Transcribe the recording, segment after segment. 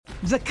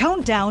The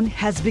countdown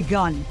has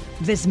begun.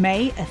 This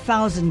May,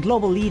 1,000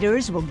 global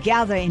leaders will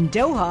gather in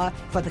Doha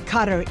for the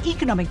Qatar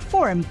Economic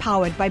Forum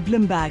powered by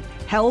Bloomberg,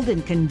 held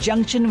in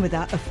conjunction with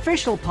our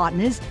official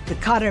partners, the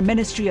Qatar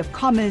Ministry of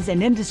Commerce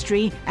and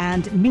Industry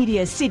and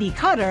Media City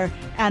Qatar,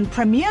 and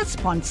premier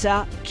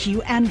sponsor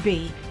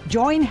QNB.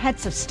 Join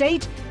heads of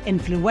state,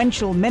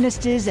 influential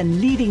ministers,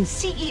 and leading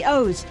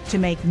CEOs to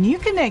make new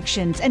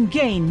connections and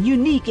gain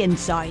unique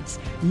insights.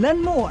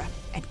 Learn more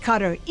at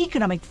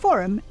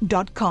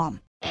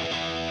QatarEconomicForum.com.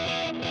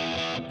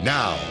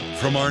 Now,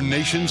 from our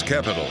nation's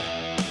capital,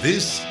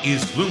 this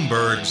is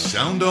Bloomberg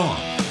Sound On.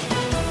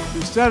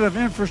 Instead of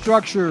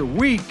infrastructure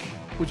week,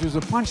 which was a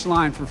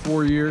punchline for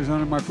 4 years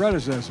under my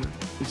predecessor,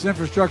 it's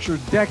infrastructure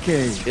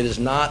decade. It is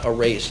not a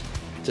race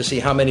to see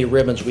how many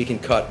ribbons we can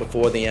cut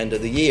before the end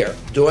of the year.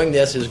 Doing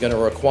this is going to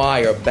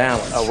require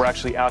balance. We're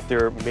actually out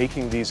there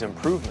making these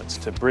improvements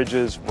to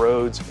bridges,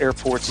 roads,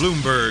 airports.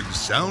 Bloomberg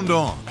Sound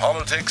On.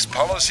 Politics,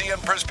 policy,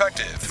 and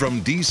perspective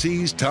from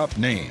D.C.'s top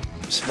names.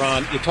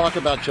 Ron, you talk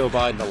about Joe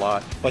Biden a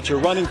lot, but you're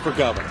running for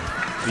governor.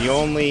 The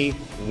only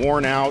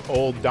worn-out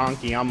old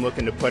donkey I'm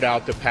looking to put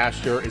out to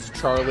pasture is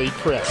Charlie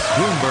Crist.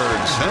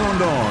 Bloomberg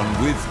Sound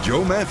On with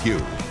Joe Matthew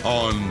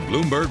on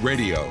Bloomberg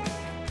Radio.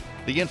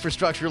 The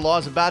infrastructure law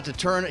is about to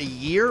turn a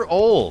year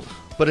old,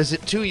 but is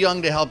it too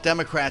young to help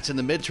Democrats in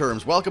the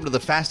midterms? Welcome to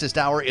the fastest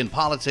hour in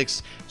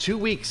politics, 2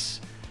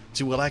 weeks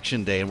to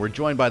Election Day, and we're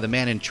joined by the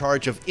man in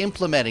charge of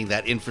implementing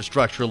that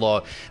infrastructure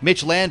law.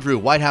 Mitch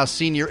Landrieu, White House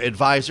senior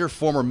advisor,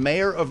 former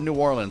mayor of New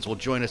Orleans, will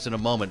join us in a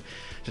moment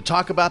to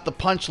talk about the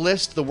punch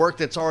list, the work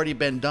that's already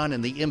been done,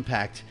 and the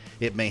impact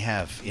it may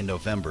have in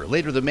November.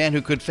 Later, the man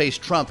who could face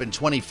Trump in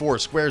 24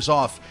 squares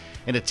off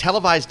in a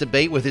televised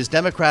debate with his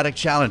Democratic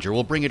challenger.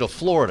 We'll bring you to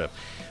Florida,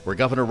 where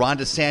Governor Ron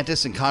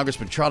DeSantis and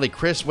Congressman Charlie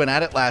Crist went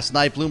at it last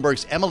night.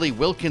 Bloomberg's Emily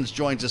Wilkins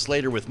joins us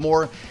later with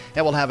more,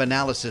 and we'll have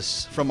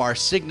analysis from our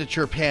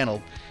signature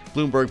panel,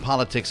 Bloomberg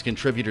Politics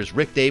contributors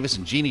Rick Davis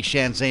and Jeannie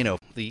Shanzano.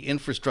 The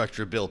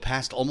infrastructure bill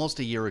passed almost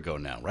a year ago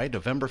now, right?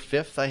 November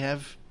 5th, I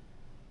have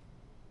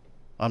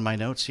on my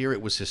notes here.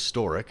 It was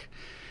historic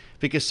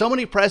because so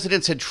many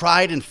presidents had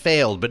tried and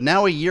failed, but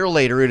now a year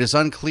later, it is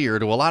unclear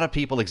to a lot of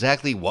people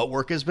exactly what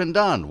work has been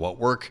done, what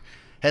work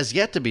has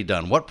yet to be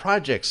done, what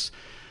projects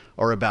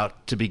are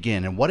about to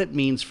begin, and what it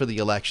means for the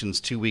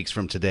elections 2 weeks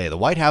from today. The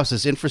White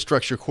House's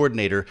infrastructure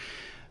coordinator,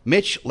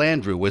 Mitch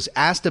Landrieu, was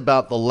asked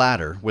about the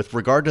latter with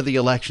regard to the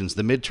elections,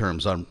 the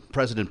midterms, on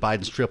President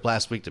Biden's trip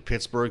last week to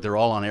Pittsburgh. They're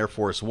all on Air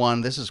Force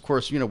One. This is, of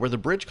course, where the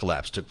bridge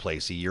collapse took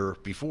place a year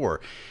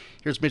before.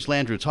 Here's Mitch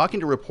Landrieu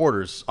talking to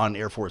reporters on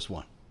Air Force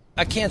One.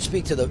 I can't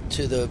speak to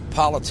the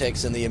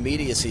politics and the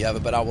immediacy of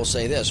it, but I will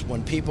say this.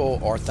 When people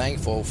are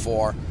thankful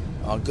for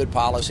good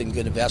policy and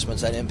good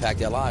investments that impact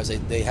their lives,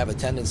 they have a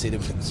tendency to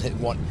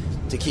want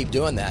to keep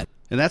doing that.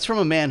 And that's from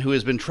a man who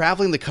has been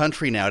traveling the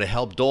country now to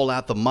help dole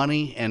out the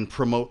money and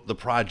promote the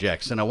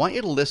projects. And I want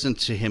you to listen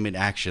to him in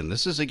action.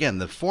 This is, again,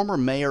 the former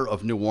mayor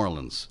of New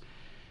Orleans.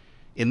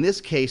 In this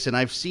case, and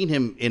I've seen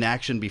him in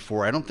action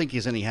before, I don't think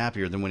he's any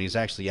happier than when he's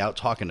actually out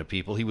talking to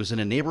people. He was in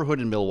a neighborhood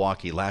in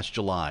Milwaukee last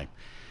July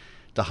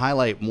to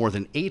highlight more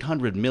than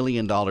 $800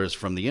 million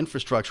from the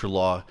infrastructure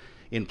law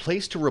in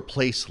place to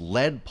replace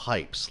lead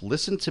pipes.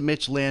 Listen to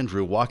Mitch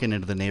Landrieu walking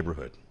into the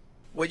neighborhood.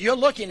 What you're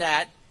looking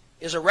at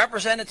is a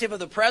representative of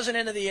the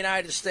President of the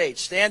United States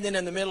standing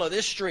in the middle of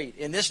this street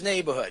in this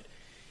neighborhood,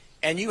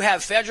 and you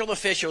have federal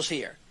officials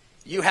here.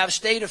 You have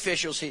state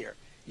officials here.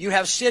 You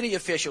have city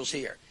officials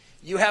here.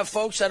 You have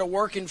folks that are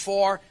working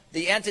for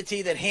the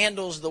entity that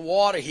handles the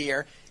water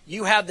here.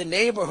 You have the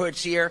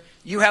neighborhoods here,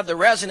 you have the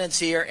residents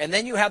here, and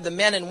then you have the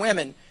men and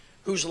women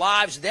whose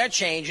lives they're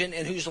changing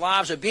and whose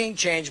lives are being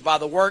changed by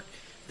the work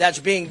that's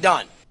being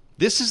done.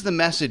 This is the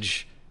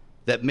message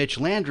that Mitch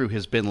Landrieu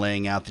has been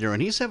laying out there,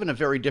 and he's having a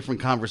very different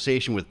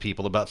conversation with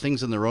people about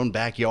things in their own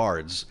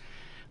backyards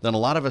than a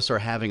lot of us are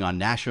having on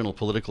national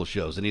political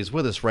shows. And he's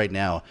with us right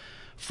now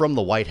from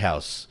the White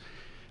House.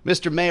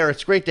 Mr. Mayor,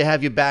 it's great to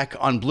have you back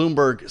on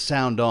Bloomberg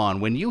Sound On.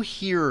 When you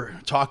hear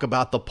talk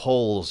about the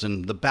polls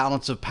and the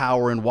balance of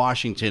power in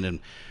Washington and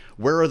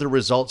where are the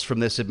results from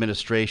this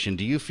administration,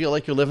 do you feel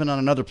like you're living on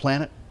another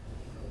planet?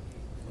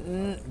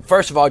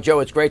 First of all,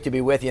 Joe, it's great to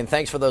be with you, and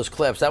thanks for those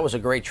clips. That was a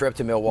great trip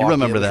to Milwaukee. You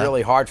remember that? It was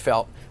really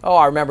heartfelt. Oh,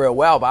 I remember it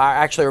well, but I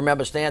actually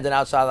remember standing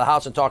outside the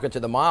house and talking to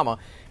the mama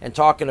and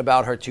talking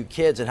about her two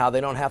kids and how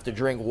they don't have to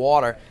drink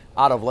water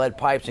out of lead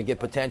pipes and get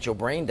potential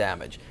brain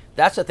damage.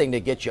 That's the thing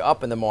that gets you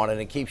up in the morning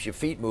and keeps your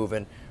feet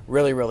moving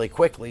really, really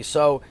quickly.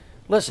 So,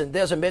 listen,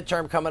 there's a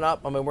midterm coming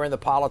up. I mean, we're in the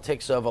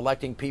politics of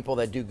electing people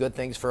that do good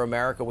things for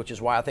America, which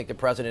is why I think the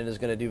president is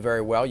going to do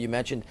very well. You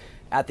mentioned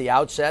at the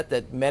outset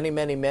that many,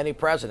 many, many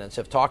presidents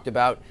have talked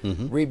about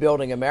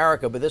rebuilding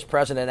America, but this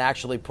president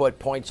actually put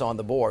points on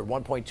the board,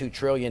 $1.2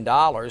 trillion.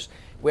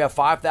 We have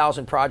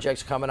 5,000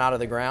 projects coming out of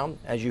the ground,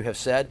 as you have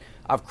said.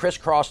 I've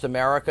crisscrossed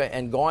America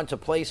and gone to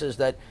places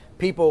that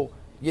people,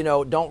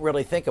 don't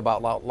really think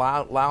about,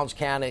 like Lowndes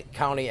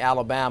County,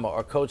 Alabama,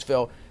 or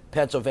Coatesville,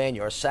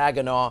 Pennsylvania, or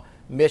Saginaw,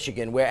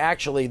 Michigan, where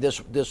actually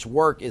this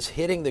work is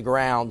hitting the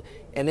ground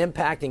and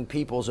impacting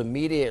people's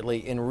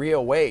immediately in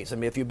real ways. I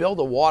mean, if you build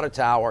a water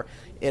tower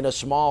in a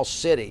small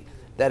city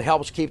that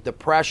helps keep the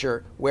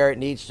pressure where it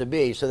needs to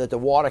be so that the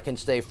water can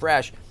stay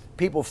fresh,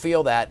 people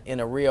feel that in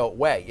a real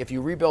way. If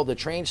you rebuild a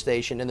train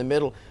station in the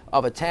middle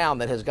of a town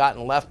that has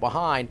gotten left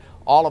behind,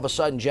 all of a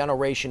sudden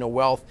generational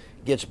wealth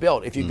gets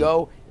built. If you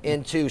go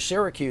into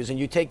Syracuse and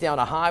you take down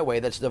a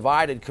highway that's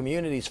divided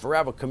communities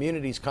forever,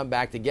 communities come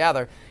back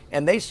together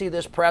and they see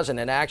this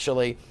president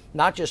actually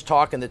not just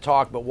talking the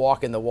talk but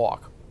walking the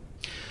walk.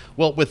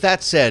 Well, with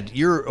that said,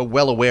 you're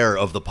well aware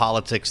of the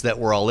politics that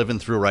we're all living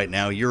through right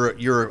now.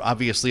 You're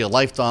obviously a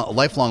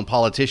lifelong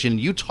politician.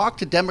 You talk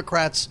to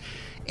Democrats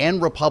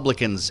and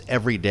Republicans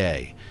every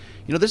day.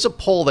 You know, there's a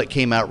poll that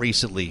came out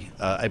recently,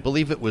 I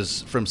believe it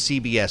was from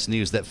CBS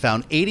News, that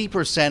found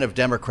 80% of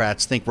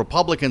Democrats think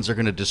Republicans are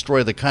going to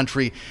destroy the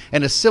country,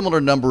 and a similar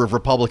number of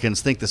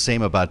Republicans think the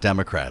same about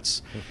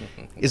Democrats.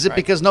 Is it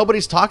because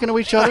nobody's talking to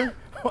each other?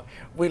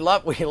 We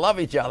love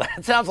each other.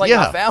 It sounds like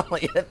my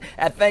family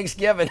at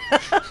Thanksgiving.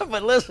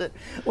 But listen,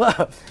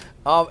 well,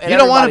 you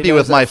don't want to be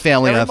with my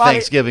family on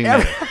Thanksgiving.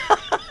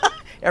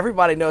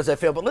 Everybody knows that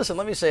feel. But listen,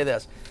 let me say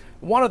this.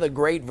 One of the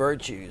great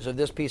virtues of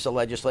this piece of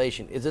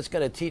legislation is it's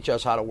going to teach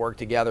us how to work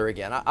together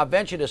again. I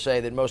venture to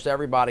say that most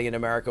everybody in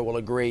America will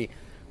agree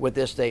with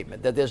this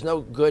statement, that there's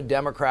no good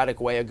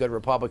Democratic way, a good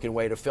Republican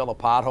way to fill a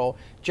pothole.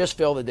 Just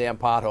fill the damn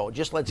pothole.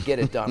 Just let's get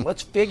it done.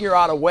 Let's figure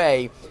out a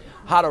way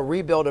how to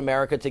rebuild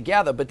America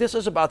together. But this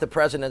is about the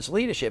president's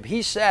leadership.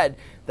 He said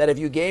that if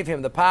you gave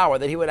him the power,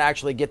 that he would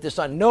actually get this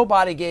done.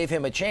 Nobody gave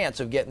him a chance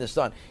of getting this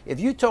done. If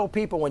you told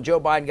people when Joe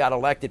Biden got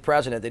elected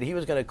president that he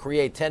was going to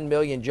create 10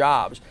 million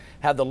jobs,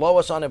 have the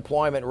lowest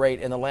unemployment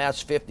rate in the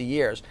last 50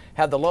 years,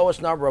 have the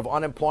lowest number of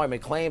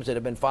unemployment claims that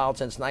have been filed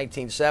since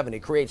 1970,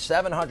 create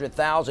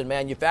 700,000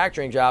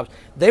 manufacturing jobs,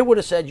 they would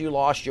have said you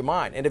lost your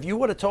mind. And if you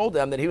would have told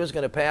them that he was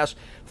going to pass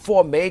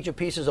 4 major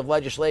pieces of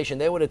legislation,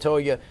 they would have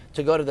told you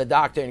to go to the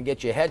doctor and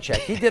get your head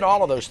checked. He did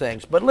all of those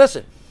things. But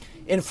listen,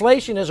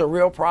 inflation is a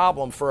real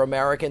problem for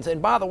Americans,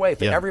 and by the way,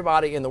 for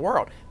everybody in the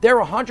world. There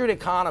are 100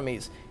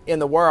 economies in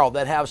the world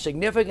that have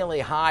significantly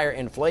higher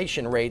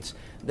inflation rates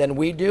than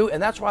we do,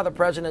 and that's why the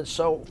president's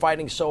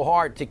fighting so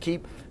hard to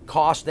keep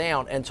costs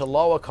down and to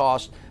lower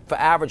costs for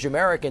average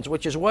Americans,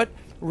 which is what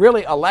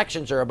really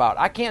elections are about.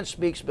 I can't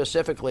speak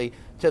specifically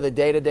to the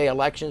day-to-day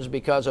elections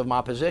because of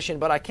my position,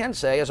 but I can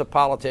say as a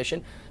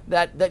politician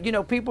that you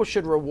know, people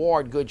should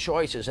reward good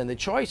choices, and the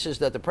choices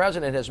that the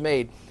president has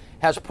made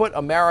has put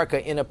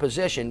America in a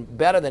position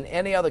better than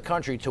any other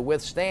country to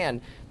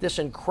withstand this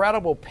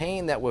incredible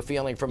pain that we're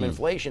feeling from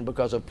inflation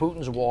because of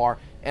Putin's war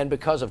and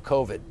because of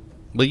COVID.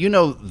 Well, you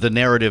know the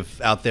narrative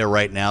out there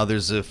right now.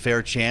 There's a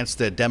fair chance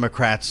that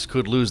Democrats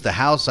could lose the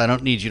House. I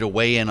don't need you to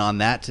weigh in on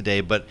that today,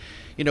 but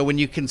you know, when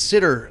you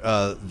consider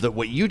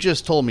what you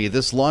just told me,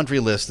 this laundry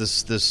list,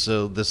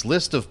 this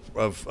list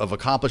of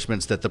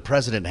accomplishments that the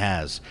president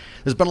has,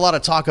 there's been a lot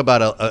of talk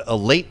about a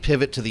late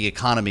pivot to the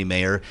economy,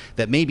 Mayor,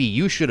 that maybe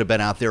you should have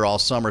been out there all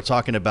summer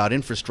talking about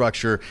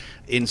infrastructure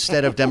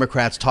instead of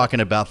Democrats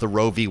talking about the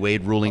Roe v.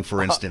 Wade ruling,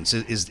 for instance.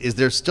 Is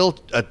there still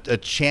a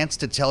chance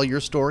to tell your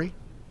story?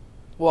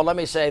 Well, let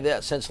me say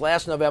this. Since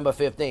last November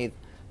 15th,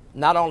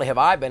 not only have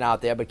I been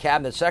out there, but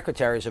cabinet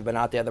secretaries have been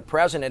out there. The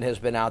president has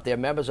been out there,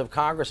 members of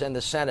Congress and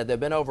the Senate. There have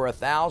been over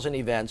 1,000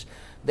 events.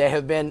 There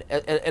have been,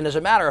 and as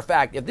a matter of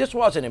fact, if this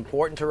wasn't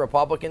important to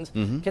Republicans,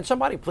 can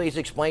somebody please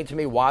explain to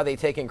me why they're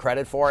taking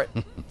credit for it?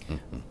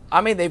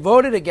 I mean, they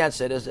voted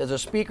against it. As a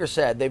speaker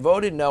said, they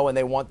voted no and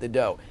they want the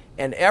dough.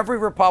 And every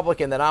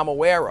Republican that I'm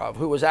aware of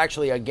who was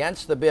actually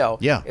against the bill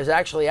is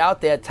actually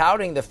out there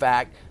touting the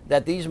fact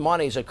that these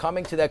monies are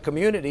coming to their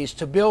communities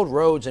to build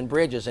roads and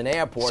bridges and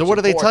airports. So what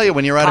do they tell you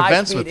when you're at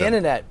events with them?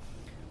 Internet.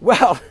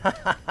 Well,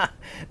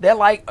 they're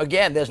like,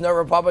 again, there's no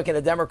Republican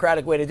or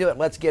Democratic way to do it.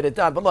 Let's get it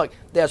done. But look,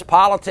 there's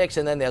politics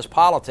and then there's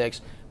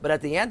politics. But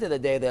at the end of the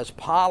day, there's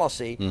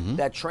policy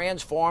that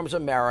transforms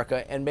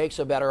America and makes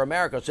a better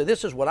America. So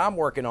this is what I'm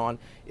working on,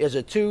 is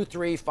a 2,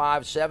 3,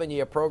 5,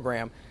 7-year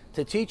program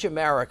to teach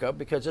America,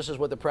 because this is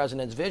what the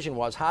president's vision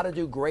was, how to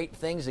do great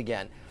things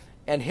again.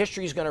 And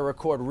history is going to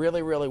record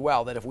really, really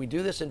well that if we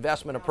do this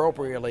investment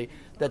appropriately,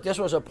 that this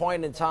was a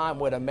point in time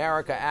when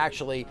America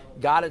actually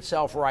got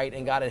itself right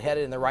and got it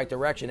headed in the right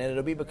direction. And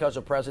it'll be because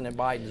of President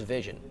Biden's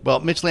vision. Well,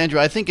 Mitch Landrieu,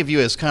 I think of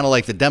you as kind of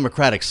like the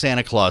Democratic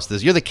Santa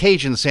Claus. You're the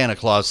Cajun Santa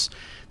Claus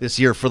this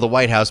year for the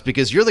White House,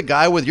 because you're the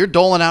guy you're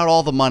doling out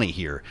all the money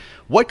here.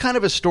 What kind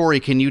of a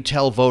story can you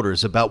tell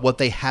voters about what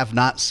they have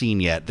not seen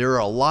yet? There are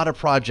a lot of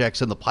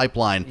projects in the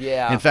pipeline.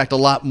 Yeah. In fact, a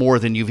lot more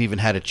than you've even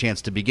had a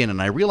chance to begin. And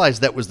I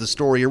realize that was the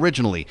story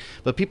originally,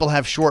 but people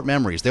have short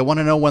memories. They want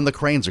to know when the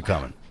cranes are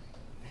coming.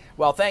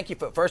 Well,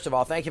 first of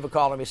all, thank you for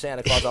calling me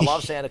Santa Claus. I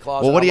love Santa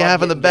Claus. Well, what do you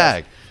have in the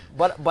bag?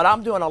 But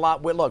I'm doing a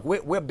lot. Look,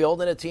 we're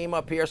building a team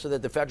up here so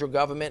that the federal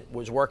government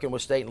was working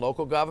with state and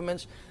local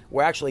governments.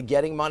 We're actually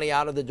getting money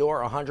out of the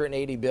door,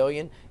 $180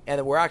 billion,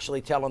 and we're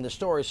actually telling the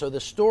story. So the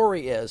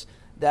story is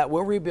that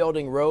we're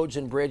rebuilding roads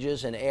and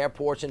bridges and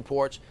airports and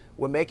ports.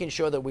 We're making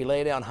sure that we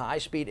lay down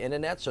high-speed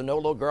internet so no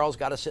little girl's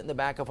got to sit in the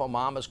back of her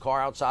mama's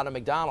car outside of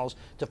McDonald's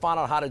to find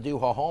out how to do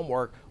her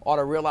homework or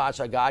to realize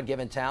her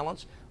God-given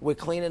talents. We're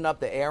cleaning up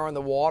the air and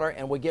the water,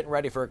 and we're getting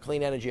ready for a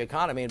clean energy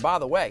economy. And by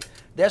the way,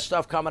 there's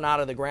stuff coming out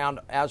of the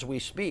ground as we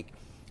speak.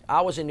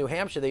 I was in New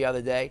Hampshire the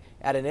other day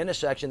at an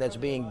intersection that's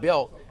being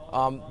built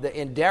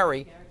in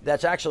Derry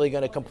that's actually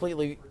going to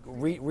completely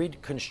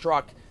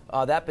reconstruct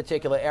that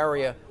particular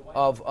area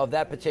of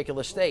that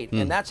particular state.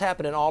 And that's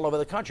happening all over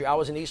the country. I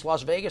was in East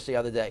Las Vegas the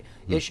other day,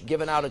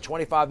 giving out a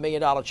 $25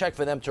 million check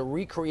for them to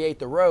recreate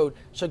the road.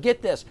 So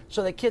get this,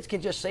 so that kids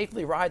can just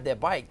safely ride their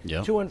bike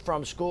to and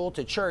from school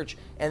to church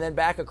and then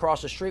back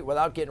across the street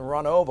without getting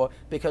run over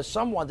because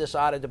someone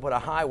decided to put a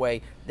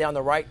highway down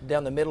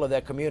the middle of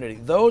their community.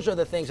 Those are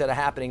the things that are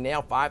happening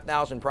now,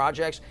 5,000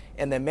 projects,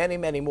 and then many,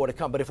 many more to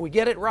come. But if we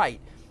get it right,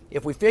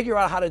 if we figure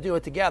out how to do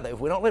it together, if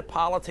we don't let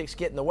politics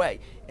get in the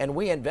way, and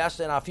we invest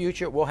in our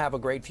future, we'll have a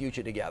great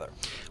future together.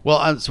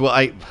 Well,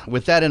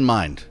 with that in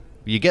mind,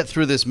 you get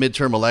through this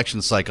midterm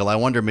election cycle. I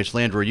wonder, Mitch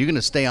Landrieu, are you going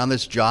to stay on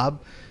this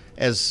job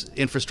as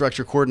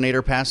infrastructure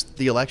coordinator past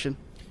the election?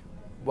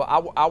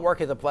 Well, I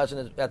work at the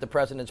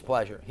president's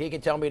pleasure. He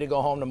can tell me to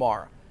go home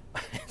tomorrow.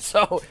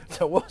 so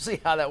we'll see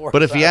how that works.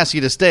 But if he asks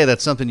you to stay,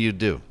 that's something you'd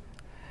do.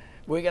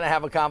 We're going to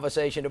have a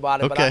conversation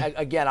about it. Okay.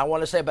 But I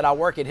want to say, I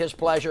work at his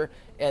pleasure,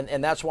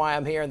 and that's why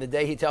I'm here. And the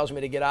day he tells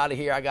me to get out of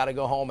here, I got to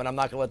go home, and I'm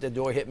not going to let the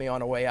door hit me on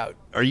the way out.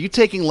 Are you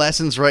taking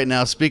lessons right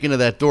now? Speaking of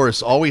that door,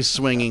 it's always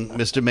swinging,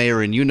 Mr.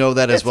 Mayor, and you know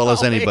that as well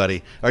as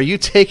anybody. Are you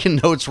taking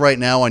notes right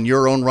now on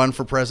your own run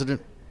for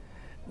president?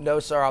 No,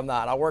 sir, I'm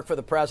not. I work for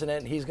the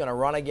president. He's going to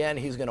run again.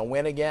 He's going to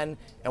win again,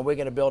 and we're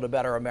going to build a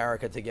better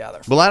America together.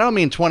 Well, I don't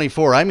mean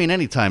 24. I mean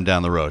any time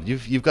down the road.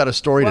 You've got a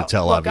story to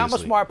tell, look, obviously.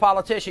 I'm a smart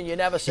politician. You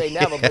never say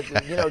never. But,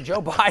 Joe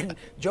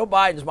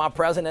Biden's my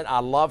president.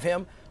 I love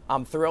him.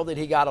 I'm thrilled that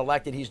he got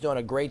elected. He's doing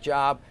a great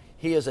job.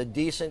 He is a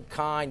decent,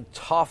 kind,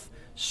 tough,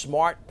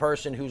 smart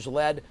person who's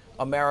led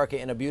America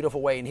in a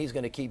beautiful way, and he's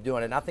going to keep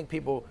doing it. And I think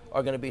people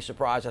are going to be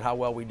surprised at how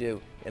well we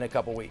do in a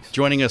couple weeks.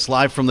 Joining us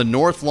live from the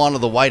North Lawn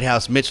of the White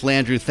House, Mitch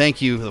Landrieu.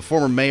 Thank you, the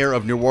former mayor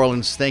of New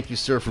Orleans. Thank you,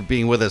 sir, for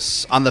being with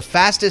us. On the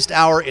fastest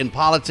hour in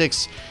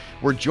politics,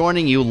 we're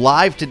joining you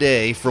live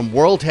today from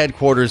World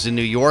Headquarters in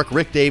New York.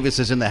 Rick Davis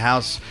is in the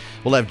house.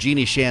 We'll have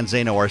Jeannie Sheehan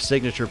Zaino, our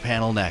signature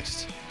panel,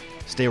 next.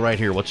 Stay right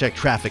here. We'll check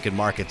traffic and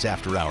markets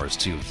after hours,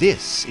 too.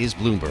 This is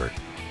Bloomberg.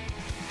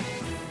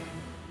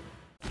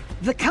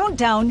 The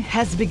countdown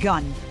has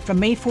begun. From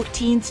May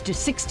 14th to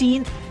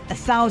 16th,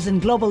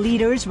 1,000 global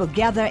leaders will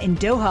gather in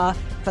Doha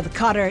for the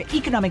Qatar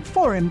Economic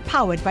Forum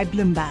powered by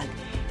Bloomberg.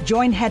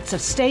 Join heads of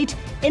state,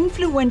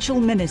 influential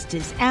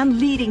ministers, and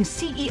leading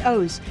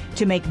CEOs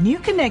to make new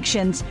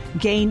connections,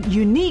 gain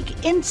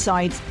unique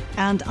insights,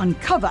 and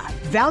uncover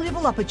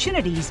valuable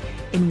opportunities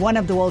in one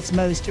of the world's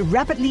most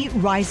rapidly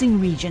rising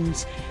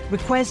regions.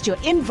 Request your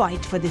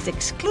invite for this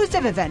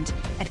exclusive event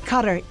at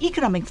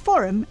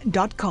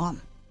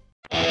QatarEconomicForum.com.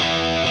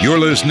 You're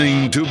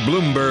listening to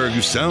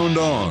Bloomberg Sound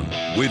On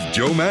with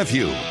Joe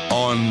Matthew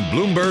on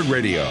Bloomberg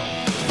Radio.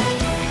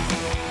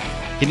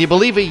 Can you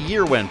believe a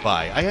year went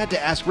by? I had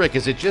to ask Rick,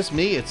 is it just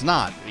me? It's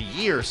not. A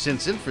year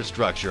since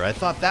infrastructure. I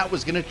thought that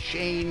was going to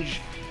change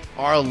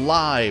our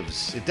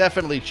lives. It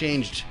definitely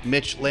changed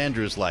Mitch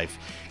Landrieu's life.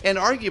 And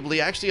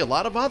arguably, actually, a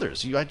lot of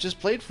others. I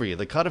just played for you.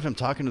 The cut of him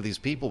talking to these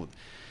people,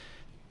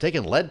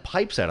 taking lead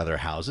pipes out of their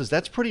houses.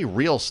 That's pretty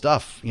real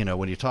stuff,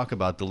 when you talk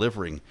about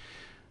delivering.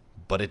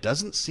 But it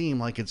doesn't seem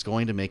like it's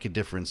going to make a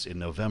difference in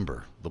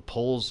November. The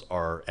polls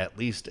are, at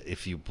least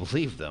if you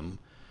believe them,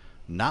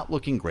 not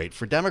looking great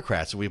for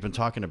Democrats. We've been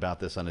talking about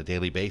this on a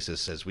daily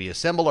basis as we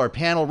assemble our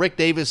panel. Rick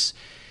Davis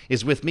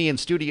is with me in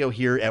studio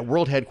here at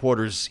World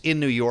Headquarters in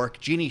New York.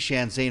 Jeannie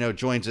Sheehan Zaino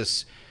joins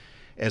us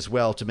as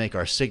well to make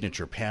our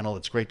signature panel.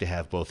 It's great to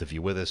have both of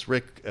you with us.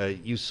 Rick,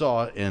 you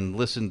saw and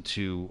listened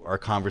to our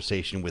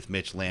conversation with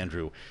Mitch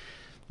Landrieu.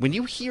 When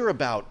you hear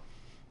about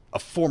a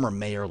former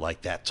mayor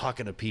like that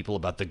talking to people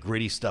about the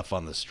gritty stuff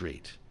on the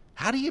street,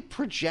 how do you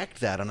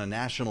project that on a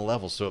national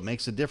level so it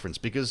makes a difference?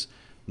 Because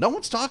no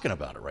one's talking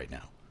about it right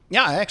now.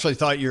 Yeah, I actually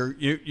thought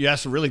you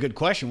asked a really good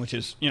question, which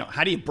is,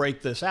 how do you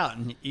break this out?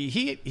 And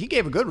he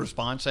gave a good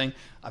response saying,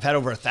 I've had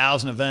over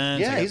 1,000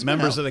 events, I got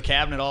members of the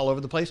cabinet all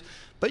over the place.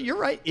 But you're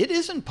right, it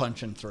isn't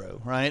punching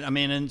through, right? I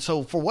mean, and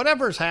so for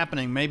whatever's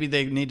happening, maybe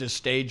they need to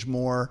stage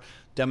more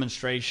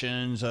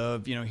demonstrations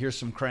of, here's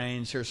some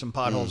cranes, here's some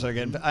potholes that are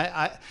getting.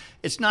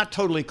 It's not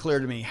totally clear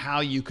to me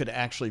how you could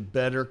actually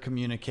better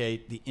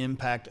communicate the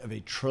impact of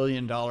 $1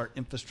 trillion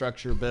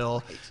infrastructure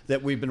bill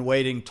that we've been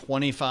waiting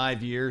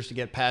 25 years to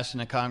get passed in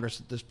the Congress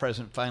that this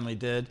president finally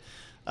did.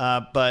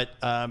 But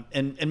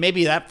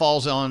maybe that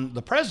falls on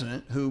the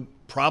president, who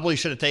probably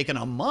should have taken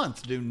a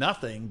month to do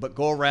nothing but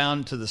go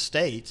around to the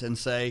states and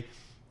say,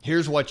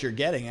 here's what you're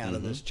getting out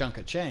of this chunk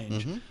of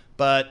change.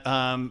 But,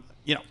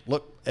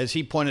 look, as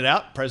he pointed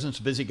out, the president's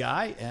a busy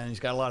guy and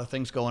he's got a lot of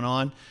things going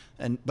on.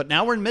 But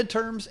now we're in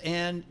midterms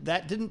and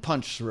that didn't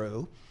punch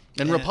through.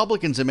 And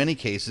Republicans, in many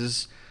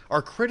cases,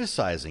 are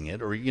criticizing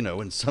it, or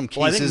in some cases,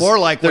 well, I think more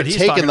like they're what he's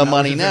taking the about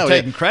money now.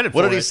 Taking credit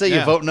what for did he it. say?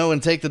 Yeah. You vote no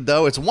and take the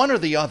dough. It's one or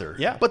the other.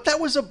 Yeah. But that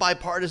was a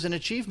bipartisan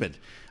achievement.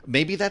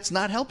 Maybe that's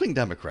not helping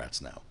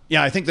Democrats now.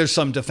 Yeah, I think there's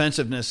some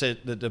defensiveness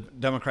that the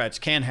Democrats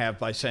can have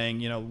by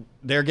saying,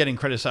 they're getting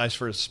criticized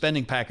for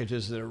spending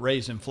packages that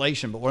raise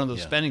inflation, but one of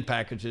those spending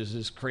packages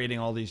is creating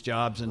all these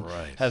jobs and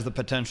has the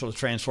potential to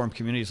transform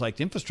communities, like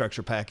the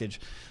infrastructure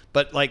package.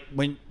 But like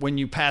when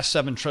you pass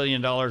 $7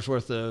 trillion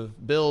worth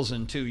of bills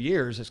in 2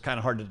 years, it's kind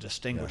of hard to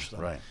distinguish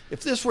them. Right.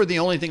 If this were the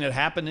only thing that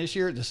happened this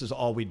year, this is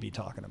all we'd be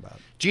talking about.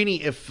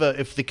 Jeannie, if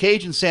the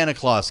Cajun Santa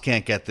Claus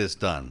can't get this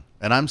done,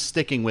 and I'm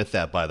sticking with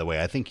that, by the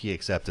way, I think he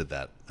accepted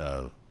that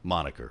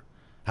moniker.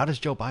 How does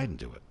Joe Biden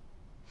do it?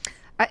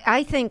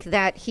 I think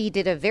that he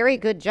did a very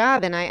good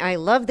job, and I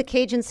love the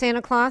Cajun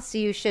Santa Claus, so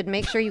you should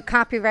make sure you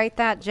copyright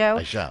that, Joe.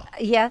 I shall.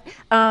 Yeah.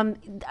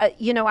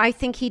 I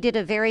think he did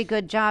a very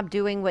good job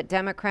doing what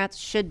Democrats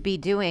should be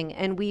doing,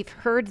 and we've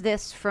heard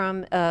this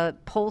from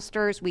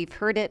pollsters. We've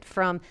heard it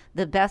from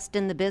the best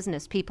in the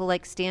business, people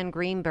like Stan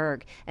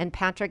Greenberg and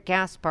Patrick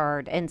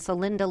Gaspard and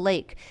Celinda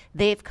Lake.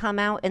 They've come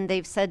out and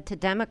they've said to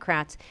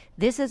Democrats,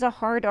 this is a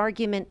hard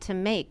argument to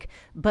make,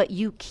 but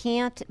you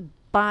can't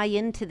buy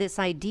into this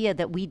idea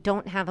that we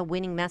don't have a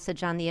winning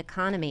message on the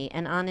economy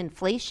and on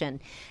inflation,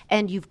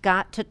 and you've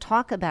got to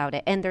talk about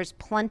it. And there's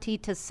plenty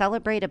to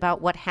celebrate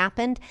about what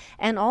happened,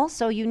 and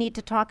also you need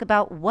to talk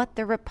about what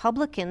the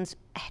Republicans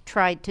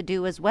tried to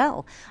do as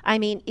well. I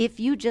mean, if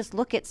you just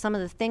look at some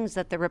of the things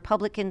that the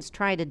Republicans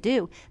try to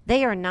do,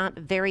 they are not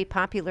very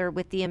popular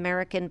with the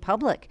American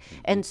public.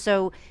 And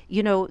so,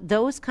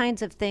 those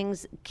kinds of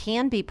things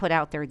can be put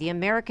out there. The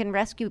American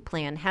Rescue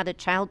Plan had a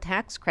child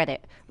tax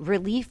credit,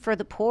 relief for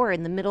the poor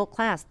and the middle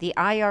class, the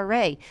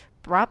IRA,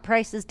 brought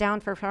prices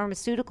down for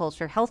pharmaceuticals,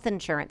 for health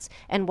insurance.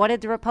 And what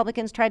did the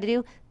Republicans try to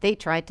do? They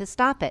tried to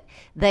stop it.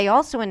 They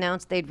also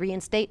announced they'd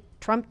reinstate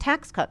Trump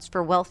tax cuts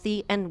for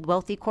wealthy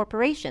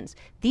corporations.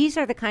 These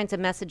are the kinds of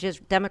messages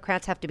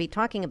Democrats have to be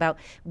talking about.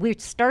 We've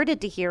started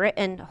to hear it,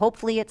 and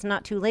hopefully it's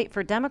not too late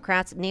for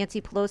Democrats.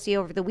 Nancy Pelosi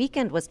over the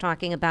weekend was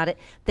talking about it.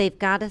 They've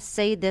got to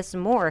say this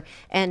more.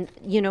 And,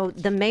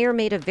 the mayor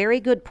made a very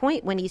good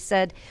point when he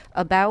said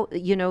about,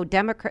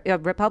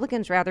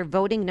 Republicans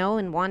voting no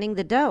and wanting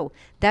the dough.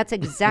 That's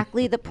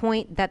exactly the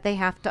point that they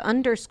have to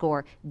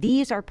underscore.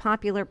 These are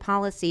popular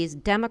policies.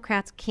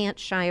 Democrats can't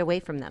shy away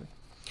from them.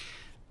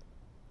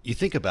 You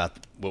think about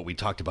what we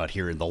talked about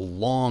here in the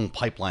long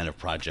pipeline of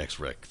projects,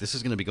 Rick. This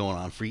is going to be going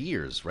on for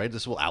years, right?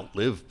 This will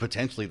outlive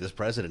potentially this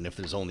president if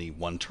there's only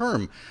one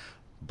term.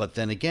 But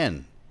then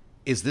again,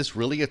 is this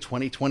really a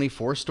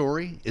 2024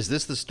 story? Is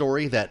this the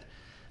story that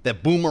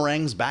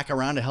boomerangs back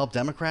around to help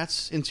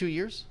Democrats in 2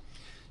 years?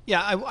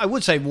 Yeah, I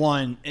would say,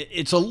 one,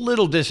 it's a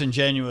little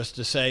disingenuous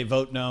to say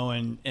vote no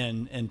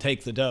and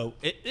take the dough.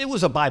 It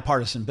was a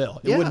bipartisan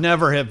bill. It would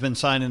never have been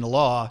signed into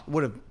law. It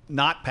would have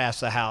not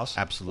passed the House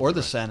or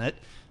the Senate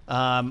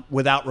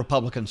without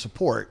Republican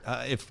support.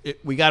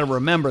 We got to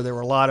remember there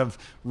were a lot of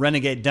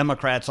renegade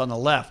Democrats on the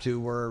left who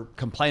were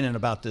complaining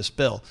about this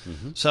bill.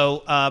 Mm-hmm.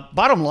 So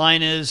bottom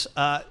line is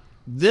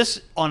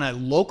this, on a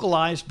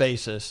localized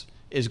basis,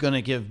 is going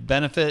to give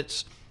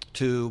benefits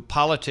to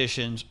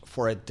politicians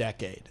for a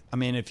decade. I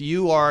mean, if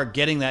you are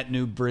getting that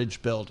new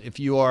bridge built, if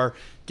you are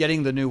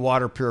getting the new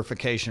water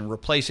purification,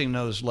 replacing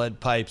those lead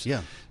pipes,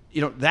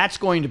 that's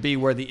going to be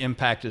where the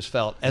impact is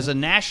felt. As a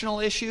national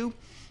issue,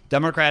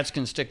 Democrats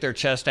can stick their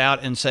chest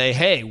out and say,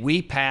 hey,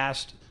 we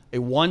passed a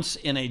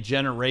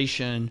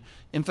once-in-a-generation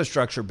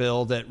infrastructure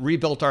bill that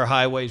rebuilt our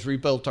highways,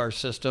 rebuilt our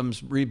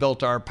systems,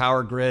 rebuilt our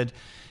power grid,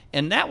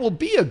 and that will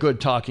be a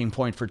good talking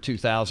point for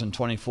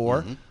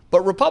 2024. Mm-hmm.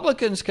 But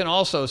Republicans can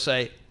also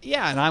say,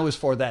 yeah, and I was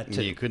for that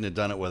too. You couldn't have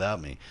done it without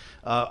me.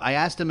 I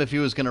asked him if he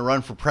was going to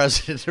run for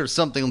president or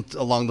something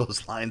along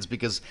those lines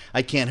because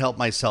I can't help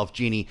myself,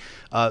 Jeannie.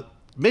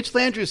 Mitch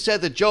Landrieu said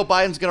that Joe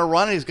Biden's going to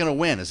run and he's going to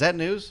win. Is that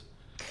news?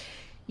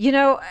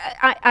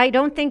 I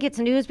don't think it's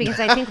news because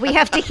I think we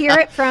have to hear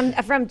it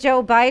from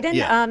Joe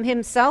Biden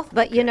himself.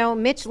 But,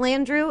 Mitch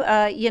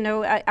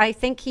Landrieu, I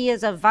think he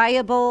is a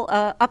viable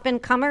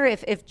up-and-comer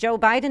if Joe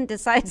Biden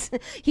decides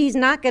he's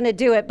not going to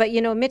do it. But,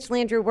 Mitch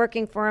Landrieu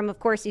working for him, of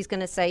course, he's going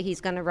to say he's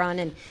going to run.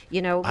 And,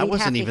 I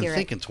wasn't even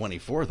thinking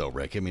 24, though,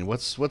 Rick. I mean,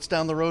 what's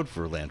down the road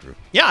for Landrieu?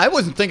 Yeah, I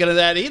wasn't thinking of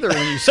that either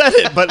when you said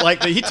it.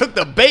 But, he took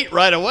the bait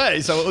right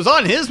away. So it was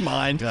on his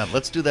mind. God,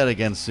 let's do that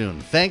again soon.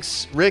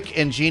 Thanks, Rick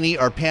and Jeannie,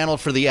 our panel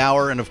for the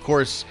hour, and of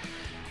course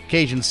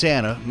Cajun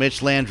Santa, Mitch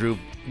Landrieu,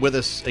 with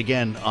us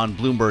again on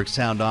Bloomberg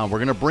Sound On. We're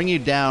going to bring you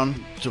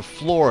down to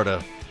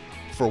Florida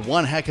for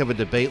one heck of a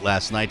debate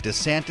last night.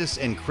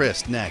 DeSantis and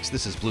Crist next.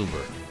 This is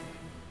Bloomberg.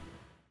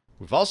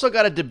 We've also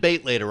got a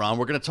debate later on.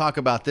 We're going to talk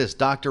about this.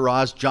 Dr.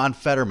 Oz, John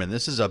Fetterman.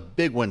 This is a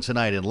big one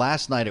tonight, and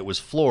last night it was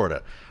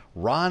Florida.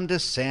 Ron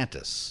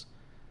DeSantis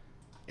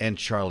and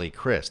Charlie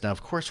Crist. Now,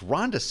 of course,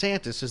 Ron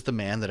DeSantis is the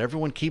man that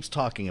everyone keeps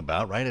talking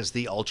about, right, as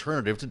the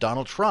alternative to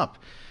Donald Trump.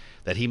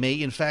 That he may,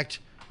 in fact,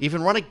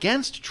 even run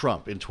against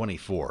Trump in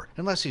 24,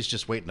 unless he's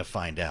just waiting to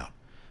find out.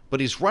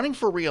 But he's running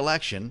for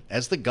re-election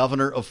as the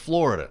governor of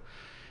Florida.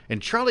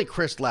 And Charlie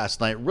Crist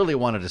last night really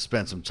wanted to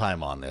spend some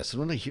time on this.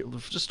 And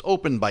just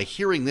open by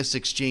hearing this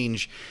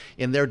exchange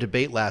in their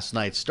debate last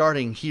night,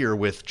 starting here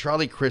with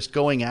Charlie Crist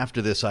going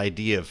after this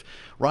idea of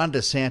Ron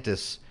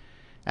DeSantis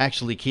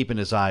actually keeping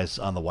his eyes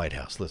on the White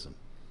House. Listen.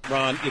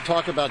 Ron, you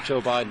talk about Joe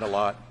Biden a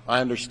lot.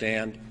 I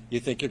understand. You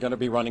think you're going to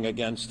be running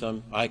against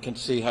him. I can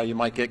see how you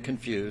might get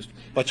confused.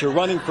 But you're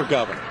running for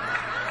governor.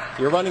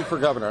 You're running for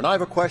governor. And I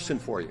have a question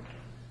for you.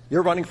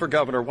 You're running for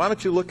governor. Why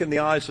don't you look in the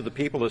eyes of the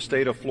people of the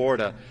state of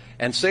Florida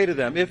and say to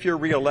them, if you're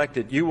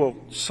reelected, you will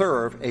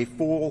serve a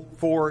full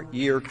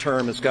 4-year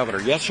term as governor?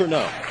 Yes or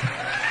no?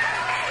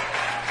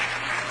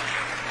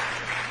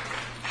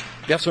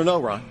 Yes or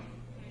no, Ron?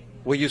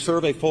 Will you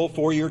serve a full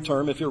 4-year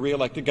term if you're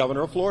reelected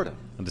governor of Florida?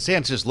 And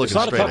DeSantis is looking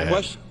straight ahead.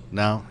 Question.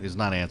 No, he's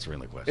not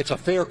answering the question. It's a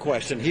fair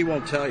question. He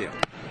won't tell you.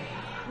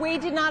 We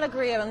did not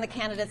agree on the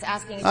candidates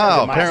asking each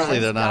other. Oh, apparently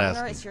they're not governor,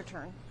 asking. It's your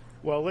turn.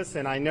 Well,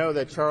 listen, I know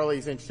that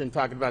Charlie's interested in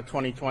talking about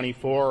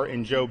 2024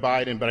 and Joe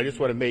Biden, but I just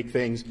want to make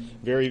things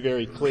very,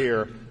 very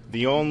clear.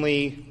 The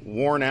only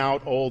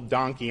worn-out old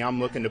donkey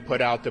I'm looking to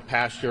put out to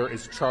pasture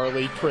is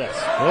Charlie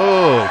Crist.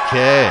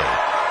 Okay.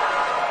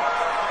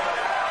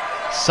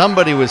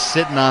 Somebody was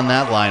sitting on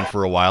that line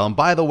for a while. And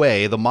by the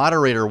way, the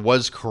moderator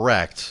was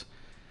correct.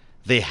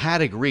 They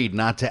had agreed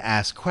not to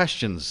ask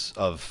questions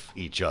of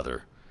each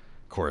other.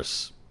 Of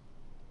course,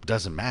 it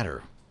doesn't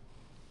matter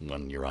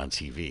when you're on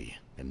TV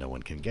and no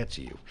one can get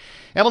to you.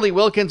 Emily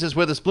Wilkins is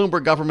with us,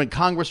 Bloomberg government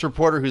Congress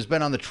reporter who's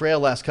been on the trail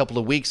last couple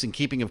of weeks and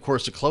keeping, of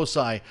course, a close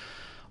eye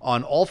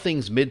on all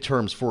things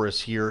midterms for us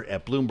here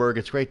at Bloomberg.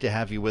 It's great to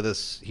have you with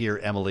us here,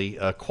 Emily.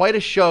 Quite a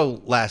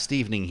show last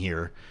evening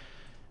here.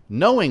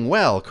 Knowing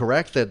well,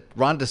 correct, that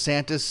Ron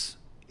DeSantis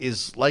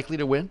is likely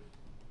to win?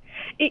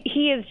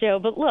 He is, Joe.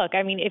 But look,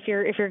 I mean, if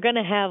you're going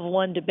to have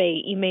one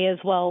debate, you may as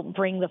well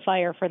bring the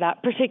fire for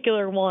that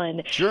particular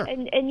one. Sure.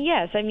 And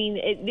yes, I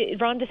mean,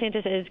 Ron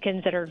DeSantis is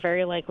considered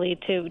very likely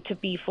to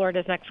be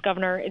Florida's next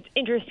governor. It's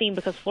interesting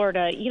because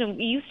Florida,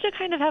 used to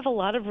kind of have a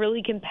lot of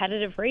really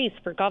competitive race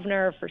for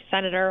governor, for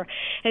senator.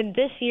 And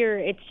this year,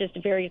 it's just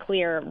very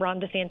clear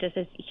Ron DeSantis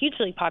is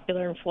hugely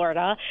popular in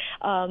Florida.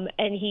 And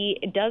he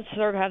does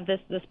sort of have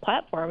this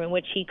platform in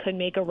which he could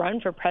make a run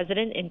for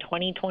president in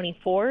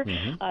 2024.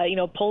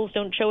 Mm-hmm. Polls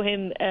don't show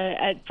him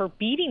for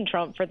beating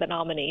Trump for the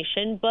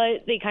nomination,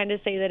 but they kind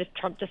of say that if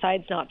Trump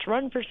decides not to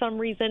run for some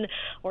reason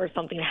or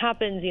something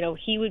happens,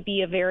 he would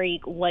be a very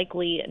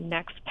likely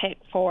next pick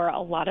for a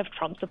lot of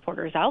Trump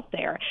supporters out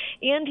there.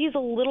 And he's a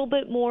little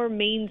bit more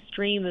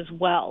mainstream as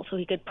well, so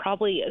he could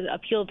probably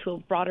appeal to a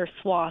broader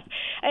swath.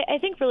 I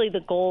think really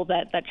the goal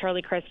that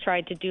Charlie Crist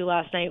tried to do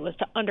last night was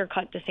to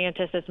undercut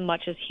DeSantis as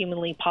much as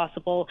humanly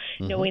possible,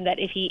 knowing that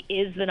if he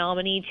is the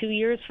nominee 2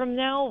 years from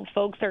now,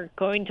 folks are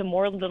going to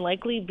more than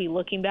likely be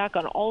looking back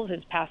on all of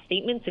his past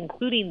statements,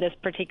 including this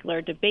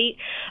particular debate.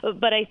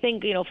 But I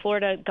think,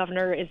 Florida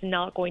governor is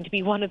not going to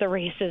be one of the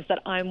races that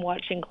I'm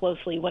watching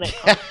closely when it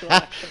comes to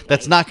election day.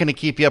 That's not going to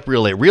keep you up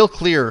real late. Real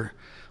clear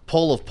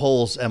poll of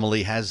polls,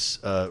 Emily, has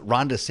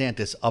Ron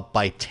DeSantis up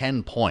by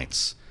 10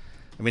 points.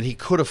 I mean, he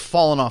could have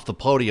fallen off the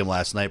podium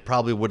last night.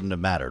 Probably wouldn't have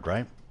mattered,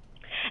 right?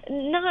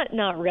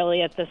 Not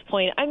really at this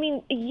point. I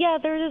mean, yeah,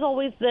 there is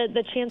always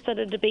the chance that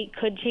a debate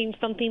could change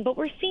something, but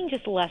we're seeing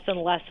just less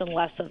and less and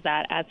less of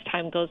that as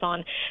time goes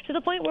on, to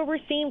the point where we're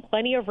seeing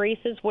plenty of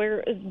races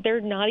where there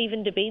are not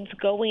even debates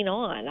going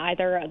on.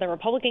 Either the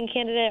Republican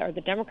candidate or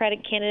the Democratic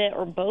candidate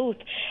or both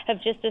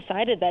have just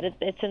decided that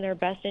it's in their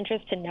best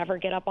interest to never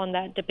get up on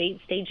that debate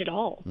stage at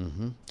all.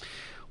 Mm-hmm.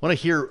 I want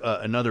to hear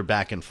another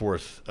back and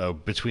forth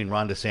between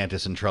Ron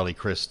DeSantis and Charlie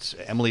Crist.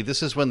 Emily,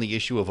 this is when the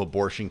issue of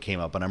abortion came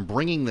up, and I'm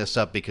bringing this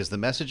up because the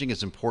messaging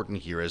is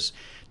important here, as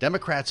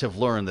Democrats have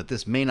learned that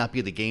this may not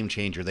be the game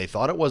changer they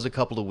thought it was a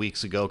couple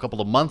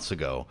of months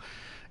ago,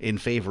 in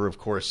favor, of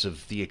course,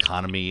 of the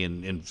economy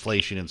and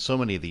inflation and so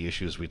many of the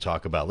issues we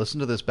talk about. Listen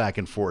to this back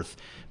and forth,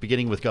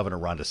 beginning with Governor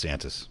Ron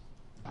DeSantis.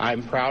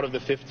 I'm proud of the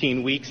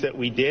 15 weeks that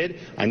we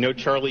did. I know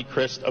Charlie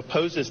Crist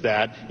opposes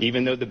that,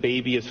 even though the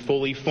baby is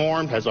fully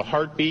formed, has a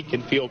heartbeat,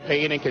 can feel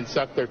pain, and can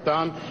suck their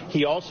thumb.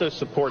 He also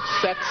supports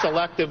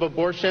sex-selective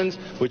abortions,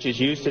 which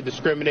is used to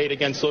discriminate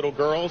against little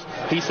girls.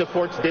 He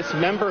supports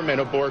dismemberment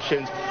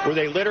abortions, where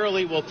they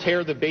literally will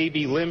tear the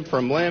baby limb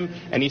from limb.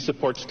 And he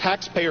supports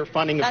taxpayer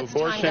funding of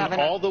abortion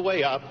all the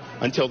way up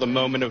until the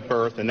moment of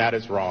birth, and that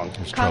is wrong.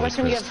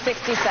 Congressman, you have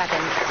 60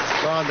 seconds.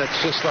 Ron,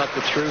 that's just not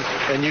the truth,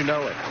 and you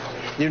know it.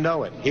 You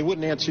know it. He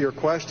wouldn't answer your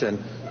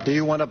question. Do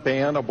you want to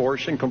ban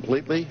abortion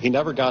completely? He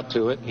never got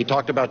to it. He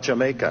talked about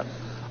Jamaica.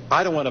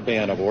 I don't want to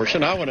ban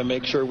abortion. I want to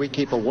make sure we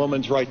keep a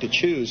woman's right to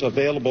choose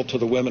available to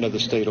the women of the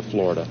state of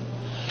Florida.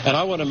 And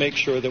I want to make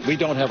sure that we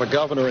don't have a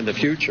governor in the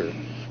future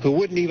who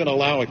wouldn't even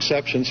allow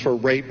exceptions for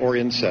rape or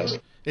incest.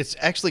 It's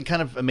actually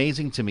kind of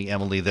amazing to me,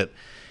 Emily, that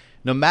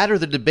no matter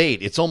the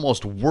debate, it's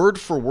almost word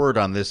for word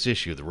on this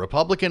issue. The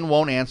Republican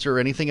won't answer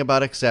anything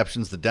about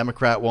exceptions. The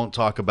Democrat won't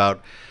talk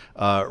about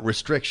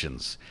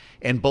restrictions,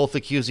 and both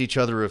accuse each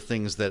other of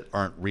things that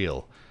aren't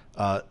real.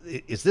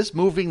 Is this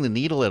moving the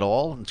needle at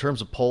all in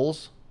terms of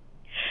polls?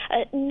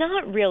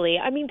 Not really.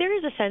 I mean, there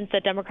is a sense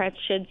that Democrats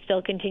should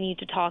still continue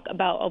to talk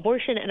about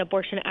abortion and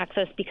abortion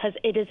access because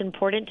it is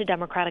important to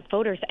Democratic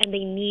voters, and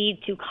they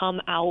need to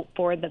come out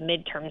for the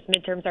midterms.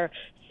 Midterms are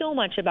so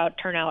much about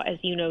turnout, as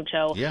you know,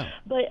 Joe. Yeah.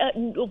 But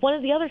one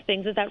of the other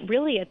things is that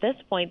really at this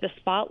point, the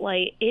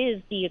spotlight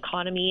is the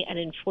economy and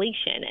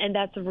inflation, and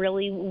that's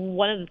really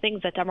one of the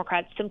things that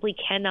Democrats simply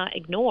cannot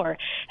ignore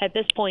at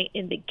this point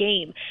in the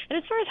game. And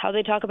as far as how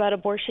they talk about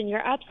abortion, you're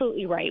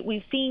absolutely right.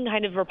 We've seen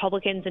kind of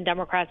Republicans and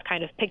Democrats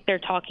kind of pick their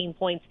talking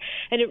points,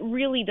 and it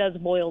really does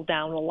boil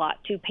down a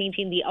lot to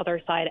painting the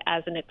other side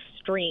as an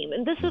extreme.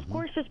 And this, of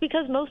course, is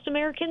because most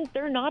Americans,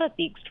 they're not at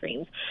the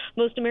extremes.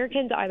 Most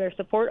Americans either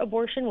support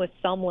abortion with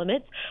some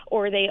limits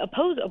or they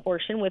oppose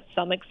abortion with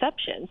some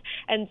exceptions.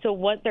 And so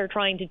what they're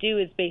trying to do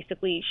is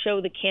basically show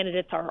the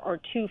candidates are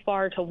too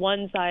far to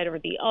one side or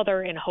the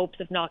other in hopes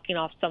of knocking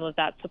off some of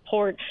that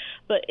support.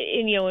 But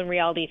in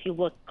reality, if you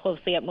look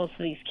closely at most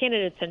of these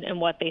candidates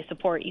and what they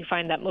support, you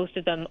find that most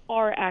of them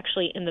are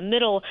actually in the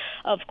middle.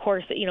 Of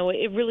course,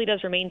 it really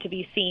does remain to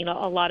be seen.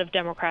 A lot of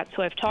Democrats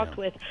who I've talked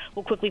with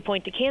will quickly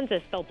point to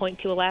Kansas, they'll point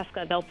to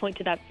Alaska, they'll point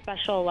to that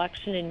special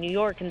election in New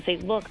York and say,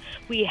 look,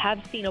 we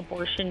have seen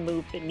abortion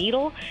move the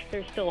needle.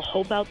 There's still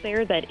hope out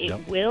there that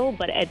it will,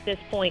 but at this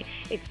point,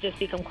 it's just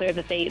become clear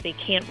that they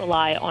can't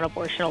rely on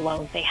abortion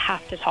alone. They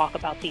have to talk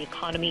about the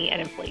economy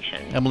and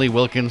inflation. Emily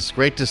Wilkins,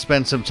 great to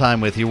spend some time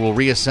with you. We'll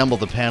reassemble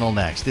the panel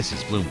next. This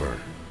is Bloomberg.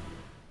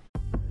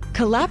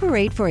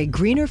 Collaborate for a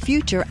greener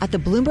future at the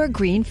Bloomberg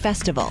Green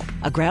Festival,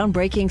 a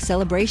groundbreaking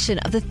celebration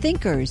of the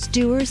thinkers,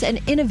 doers, and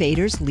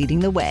innovators leading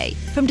the way.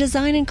 From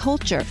design and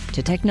culture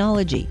to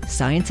technology,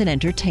 science, and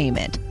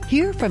entertainment.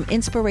 Hear from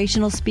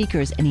inspirational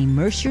speakers and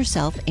immerse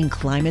yourself in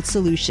climate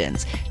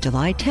solutions.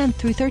 July 10th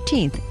through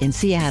 13th in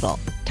Seattle.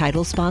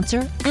 Title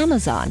sponsor,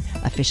 Amazon.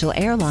 Official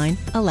airline,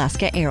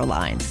 Alaska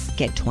Airlines.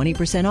 Get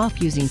 20%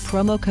 off using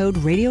promo code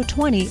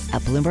Radio20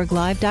 at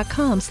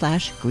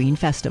BloombergLive.com/Green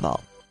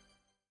Festival.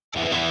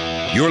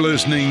 You're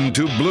listening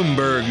to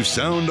Bloomberg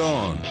Sound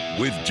On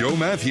with Joe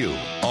Matthew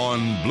on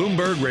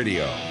Bloomberg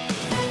Radio.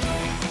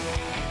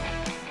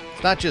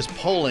 It's not just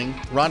polling.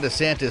 Ron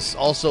DeSantis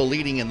also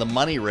leading in the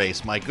money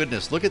race. My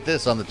goodness, look at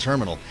this on the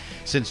terminal.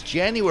 Since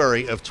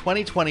January of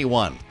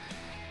 2021,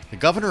 the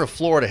governor of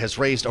Florida has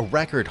raised a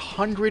record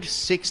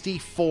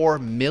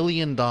 $164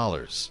 million.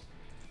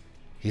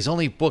 He's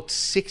only booked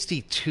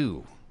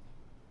 62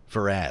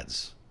 for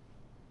ads.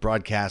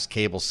 Broadcast,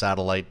 cable,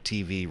 satellite,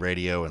 TV,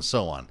 radio, and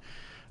so on.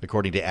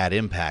 According to Ad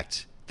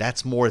Impact,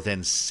 that's more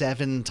than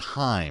 7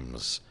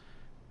 times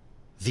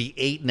the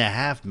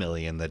 $8.5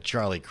 million that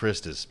Charlie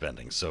Crist is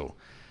spending. So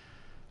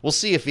we'll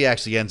see if he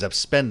actually ends up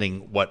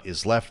spending what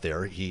is left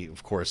there. He,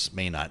 of course,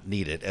 may not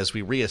need it. As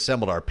we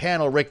reassembled our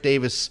panel, Rick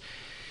Davis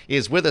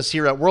is with us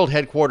here at World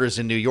Headquarters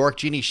in New York.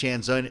 Jeannie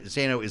Sheehan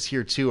Zaino is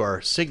here too, our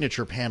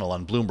signature panel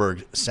on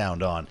Bloomberg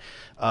Sound On.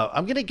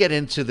 I'm going to get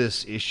into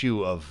this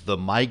issue of the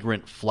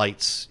migrant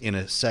flights in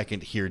a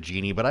second here,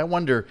 Jeannie, but I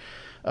wonder,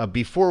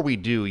 before we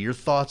do, your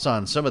thoughts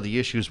on some of the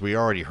issues we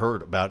already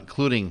heard about,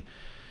 including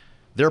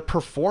their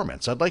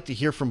performance. I'd like to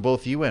hear from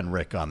both you and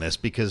Rick on this,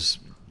 because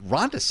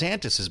Ron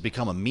DeSantis has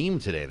become a meme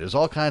today. There's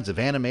all kinds of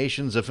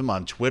animations of him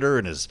on Twitter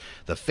and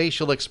the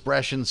facial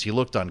expressions. He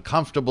looked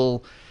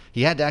uncomfortable.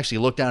 He had to actually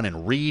look down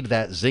and read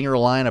that zinger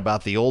line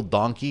about the old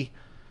donkey.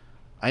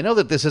 I know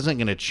that this isn't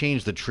going to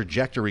change the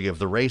trajectory of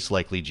the race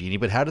likely, Jeannie,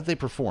 but how did they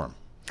perform?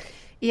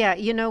 Yeah,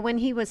 when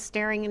he was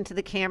staring into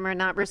the camera,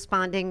 not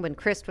responding when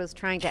Crist was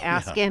trying to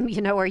ask him,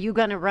 are you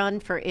going to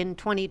run in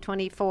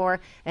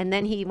 2024? And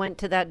then he went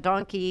to that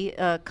donkey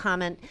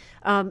comment.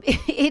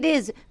 It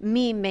is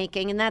meme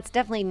making, and that's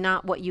definitely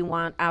not what you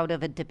want out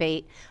of a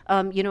debate.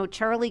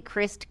 Charlie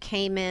Crist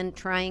came in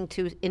trying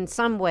to, in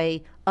some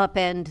way,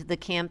 upend the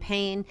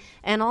campaign.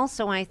 And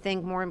also, I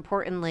think more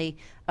importantly,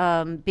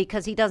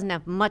 because he doesn't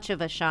have much of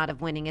a shot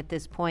of winning at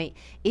this point,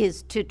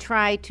 is to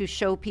try to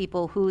show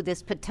people who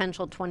this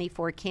potential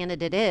 24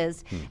 candidate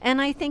is. And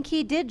I think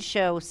he did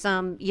show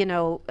some,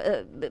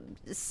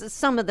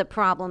 some of the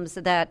problems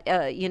that,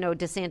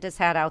 DeSantis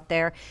had out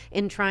there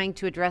in trying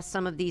to address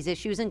some of these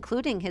issues,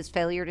 including his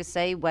failure to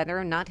say whether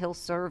or not he'll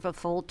serve a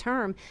full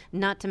term,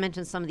 not to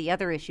mention some of the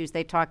other issues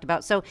they talked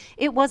about. So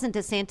it wasn't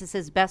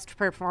DeSantis's best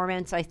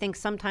performance. I think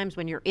sometimes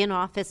when you're in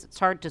office, it's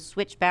hard to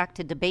switch back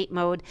to debate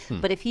mode.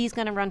 But if he's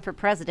going to run for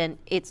president,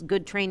 it's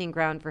good training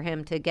ground for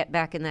him to get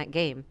back in that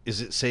game.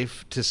 Is it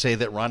safe to say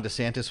that Ron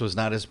DeSantis was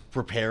not as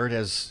prepared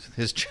as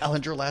his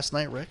challenger last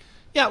night, Rick?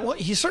 Yeah, well,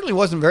 he certainly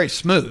wasn't very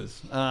smooth.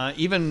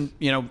 Even,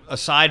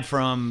 aside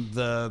from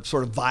the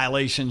sort of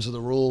violations of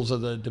the rules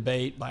of the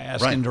debate by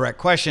asking direct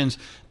questions,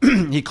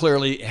 he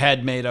clearly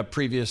had made a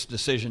previous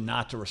decision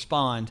not to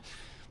respond.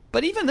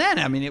 But even then,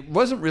 I mean, it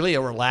wasn't really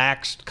a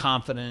relaxed,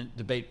 confident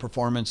debate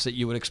performance that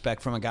you would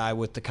expect from a guy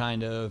with the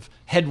kind of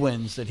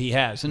headwinds that he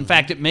has. In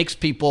fact, it makes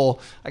people,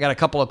 I got a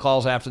couple of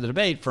calls after the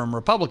debate from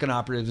Republican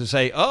operatives who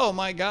say, oh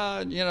my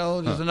God,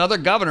 there's another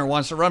governor who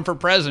wants to run for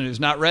president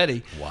who's not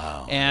ready.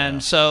 Wow.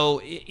 And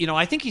so,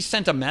 I think he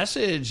sent a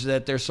message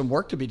that there's some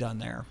work to be done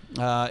there,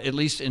 at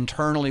least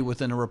internally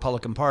within the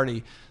Republican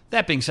Party.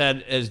 That being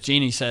said, as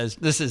Jeannie says,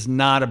 this is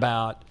not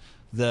about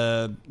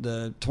the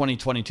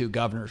 2022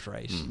 governor's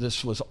race.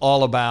 This was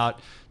all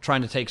about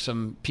trying to take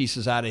some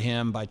pieces out of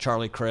him by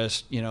Charlie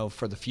Crist,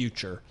 for the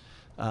future.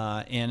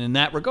 And in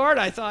that regard,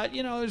 I thought,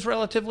 it was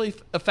relatively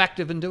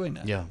effective in doing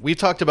that. Yeah. We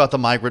talked about the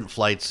migrant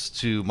flights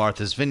to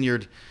Martha's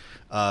Vineyard.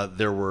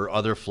 There were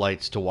other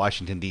flights to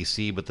Washington,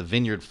 D.C., but the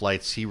Vineyard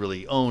flights he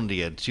really owned. He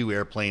had 2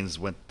 airplanes,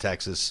 went to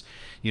Texas.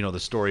 You know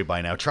the story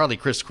by now. Charlie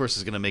Crist, of course,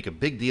 is going to make a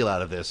big deal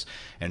out of this,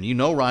 and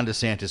Ron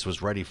DeSantis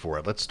was ready for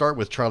it. Let's start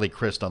with Charlie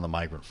Crist on the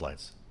migrant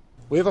flights.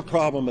 We have a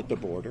problem at the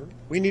border.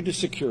 We need to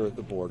secure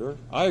the border.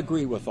 I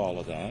agree with all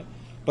of that.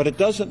 But it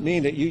doesn't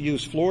mean that you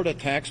use Florida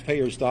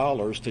taxpayers'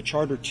 dollars to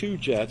charter 2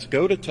 jets,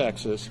 go to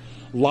Texas,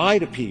 lie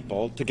to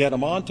people to get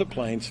them onto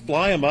planes,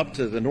 fly them up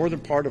to the northern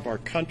part of our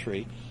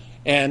country,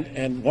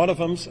 and one of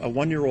them's a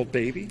 1-year-old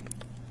baby,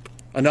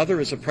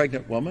 another is a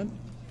pregnant woman.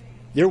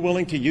 You're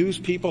willing to use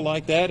people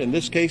like that, in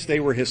this case they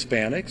were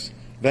Hispanics,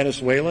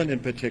 Venezuelan in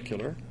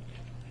particular,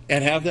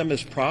 and have them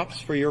as props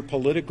for your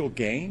political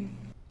gain?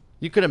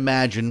 You could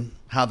imagine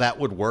how that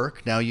would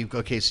work. Now, so you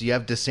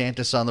have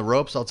DeSantis on the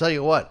ropes. I'll tell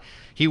you what,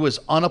 he was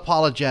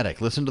unapologetic.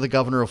 Listen to the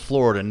governor of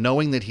Florida,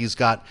 knowing that he's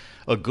got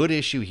a good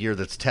issue here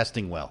that's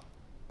testing well.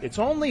 It's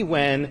only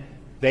when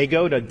they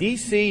go to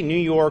D.C., New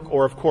York,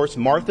 or, of course,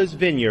 Martha's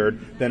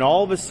Vineyard, then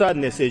all of a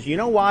sudden this is,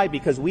 why?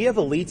 Because we have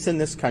elites in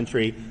this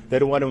country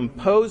that want to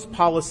impose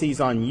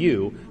policies on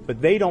you, but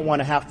they don't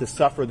want to have to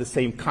suffer the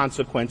same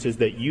consequences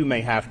that you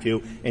may have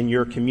to in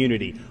your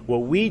community. What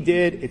we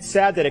did, it's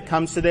sad that it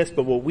comes to this,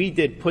 but what we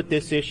did put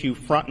this issue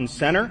front and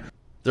center.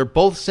 They're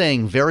both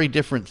saying very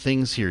different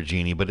things here,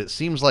 Jeannie, but it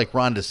seems like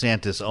Ron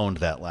DeSantis owned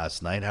that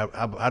last night.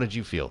 How did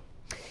you feel?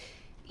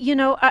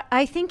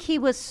 I think he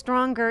was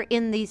stronger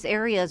in these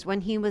areas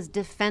when he was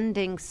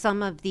defending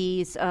some of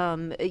these,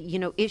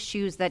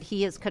 issues that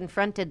he has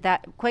confronted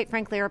that, quite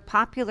frankly, are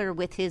popular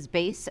with his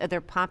base.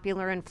 They're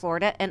popular in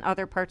Florida and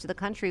other parts of the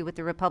country with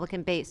the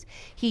Republican base.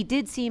 He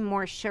did seem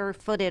more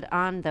sure-footed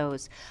on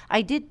those.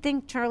 I did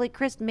think Charlie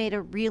Crist made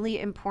a really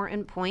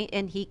important point,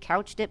 and he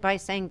couched it by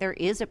saying there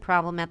is a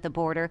problem at the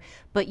border,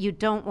 but you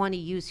don't want to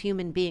use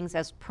human beings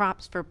as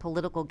props for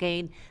political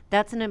gain.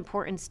 That's an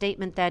important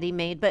statement that he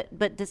made, but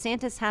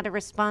DeSantis had a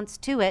response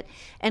to it.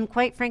 And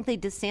quite frankly,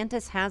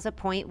 DeSantis has a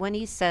point when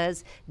he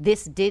says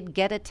this did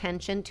get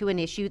attention to an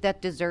issue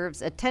that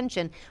deserves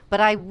attention.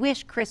 But I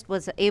wish Crist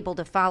was able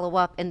to follow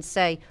up and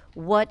say,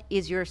 what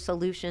is your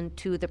solution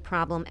to the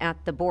problem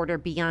at the border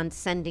beyond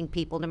sending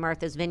people to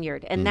Martha's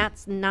Vineyard? And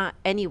that's not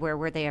anywhere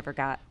where they ever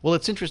got. Well,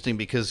 it's interesting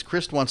because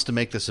Crist wants to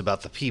make this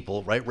about the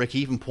people, right? Rick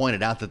even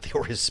pointed out that they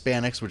were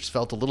Hispanics, which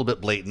felt a little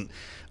bit blatant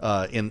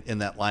in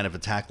that line of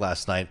attack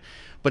last night.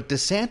 But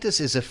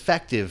DeSantis is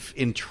effective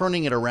in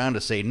turning it around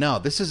to say, no,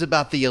 this is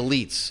about the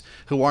elites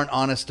who aren't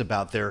honest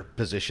about their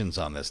positions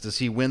on this. Does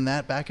he win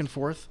that back and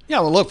forth? Yeah,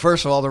 well, look,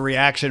 first of all, the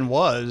reaction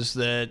was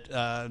that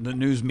the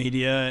news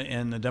media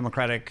and the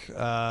Democratic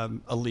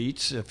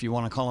elites, if you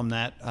want to call them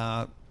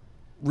that,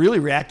 really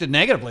reacted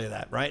negatively to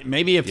that, right?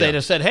 Maybe if they'd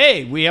have said,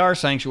 hey, we are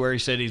sanctuary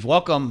cities,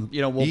 welcome,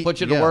 we'll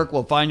put you to work,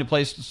 we'll find you a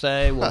place to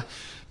stay,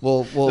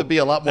 There'd be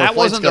a lot more. That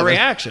wasn't coming. The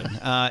reaction,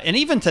 and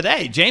even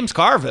today, James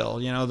Carville,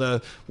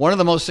 one of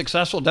the most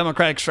successful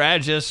Democratic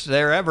strategists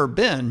there ever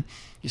been,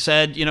 he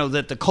said,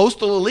 that the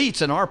coastal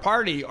elites in our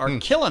party are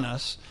killing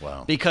us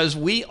because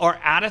we are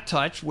out of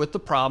touch with the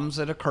problems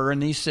that occur in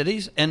these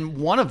cities, and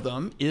one of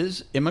them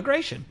is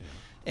immigration.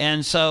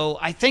 And so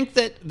I think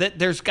that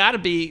there's got to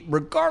be,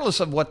 regardless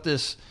of what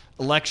this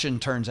election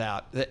turns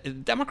out,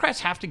 Democrats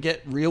have to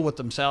get real with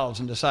themselves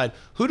and decide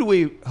who do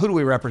we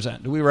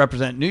represent? Do we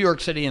represent New York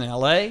City and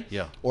LA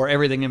or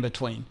everything in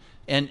between?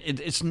 And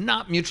it's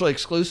not mutually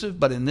exclusive,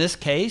 but in this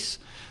case,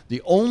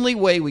 the only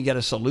way we get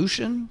a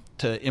solution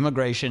to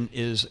immigration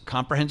is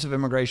comprehensive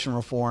immigration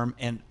reform,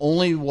 and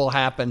only will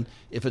happen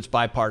if it's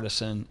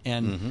bipartisan.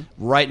 And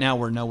right now,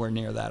 we're nowhere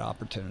near that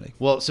opportunity.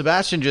 Well,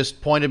 Sebastian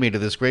just pointed me to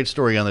this great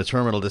story on the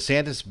terminal.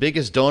 DeSantis'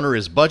 biggest donor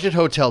is budget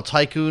hotel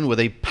tycoon with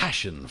a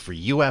passion for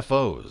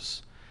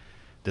UFOs.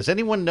 Does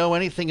anyone know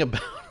anything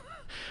about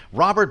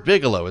Robert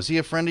Bigelow? Is he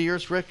a friend of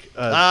yours, Rick?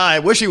 I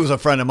wish he was a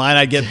friend of mine.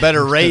 I'd get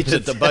better rates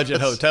at the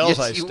budget hotels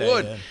I stay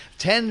in.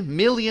 $10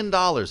 million, a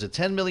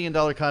 $10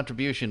 million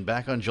contribution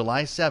back on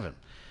July 7th.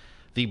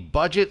 The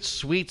Budget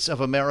Suites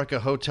of America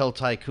hotel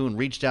tycoon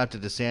reached out to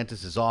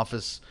DeSantis'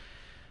 office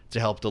to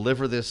help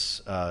deliver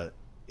this.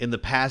 In the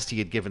past, he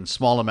had given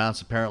small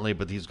amounts, apparently,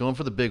 but he's going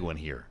for the big one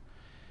here.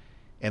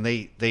 And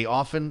they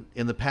often,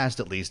 in the past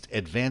at least,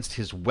 advanced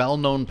his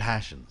well-known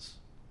passions,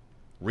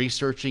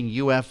 researching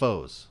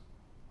UFOs,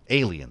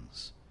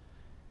 aliens,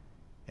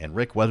 and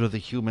Rick, whether the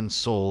human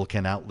soul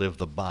can outlive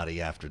the body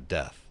after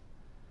death.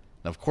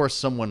 Now, of course,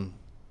 someone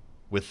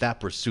with that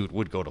pursuit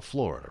would go to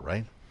Florida,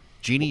 right?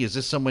 Jeannie, is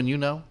this someone you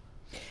know?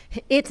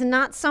 It's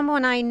not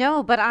someone I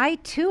know, but I,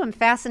 too, am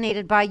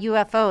fascinated by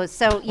UFOs.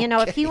 So,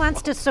 if he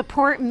wants to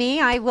support me,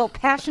 I will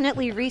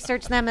passionately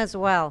research them as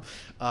well.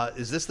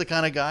 Is this the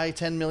kind of guy,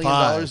 $10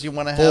 million you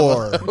want to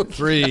have? 4,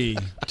 3,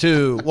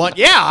 2, 1.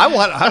 Yeah, I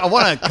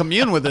want to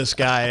commune with this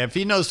guy. If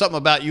he knows something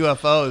about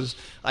UFOs,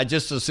 I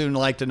just as soon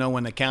like to know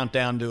when the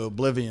countdown to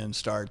oblivion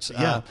starts.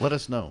 Yeah, let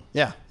us know.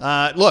 Yeah.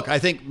 Look, I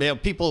think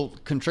people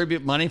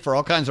contribute money for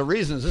all kinds of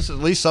reasons. This is at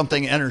least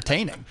something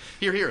entertaining.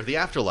 Here, the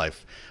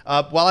afterlife.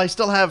 While I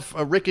still have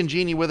Rick and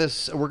Jeannie with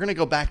us, we're going to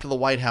go back to the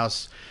White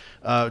House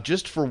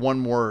just for one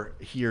more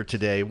here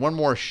today. One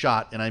more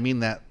shot, and I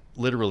mean that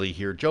literally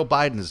here. Joe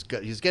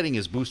Biden he's getting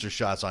his booster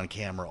shots on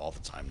camera all the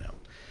time now.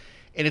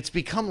 And it's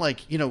become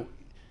like,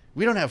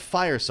 we don't have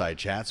fireside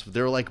chats.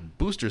 They're like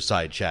booster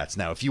side chats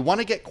now. If you want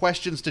to get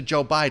questions to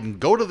Joe Biden,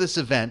 go to this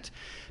event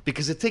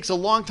because it takes a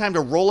long time to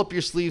roll up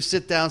your sleeves,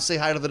 sit down, say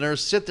hi to the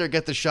nurse, sit there,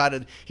 get the shot.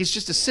 And he's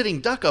just a sitting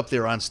duck up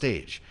there on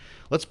stage.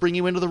 Let's bring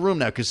you into the room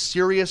now because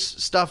serious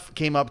stuff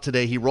came up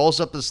today. He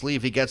rolls up his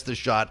sleeve. He gets the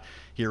shot.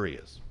 Here he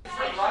is.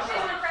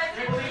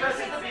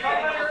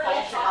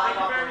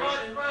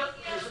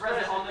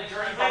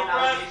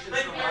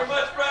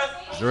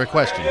 Is there a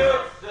question?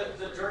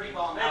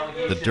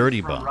 The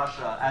dirty bomb.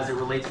 Russia as it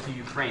relates to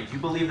Ukraine. Do you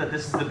believe that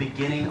this is the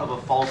beginning of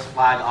a false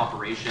flag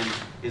operation?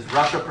 Is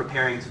Russia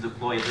preparing to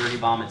deploy a dirty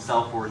bomb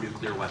itself or a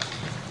nuclear weapon?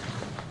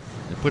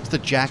 It puts the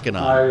jacket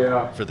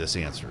on for this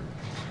answer.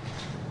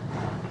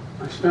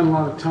 I spent a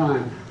lot of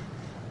time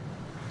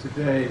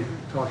today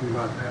talking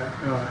about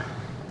that.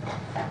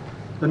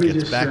 Let me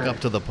just back say, up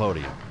to the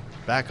podium.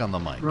 Back on the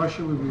mic.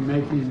 Russia would be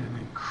making an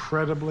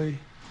incredibly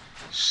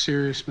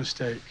serious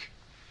mistake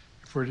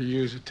if we're to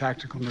use a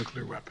tactical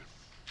nuclear weapon.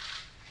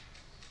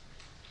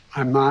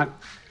 I'm not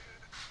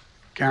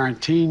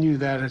guaranteeing you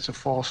that it's a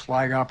false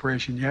flag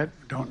operation yet.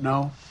 Don't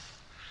know.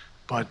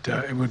 But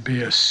it would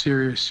be a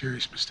serious,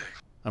 serious mistake.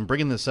 I'm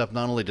bringing this up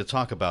not only to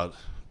talk about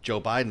Joe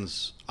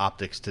Biden's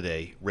optics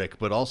today, Rick,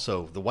 but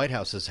also the White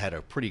House has had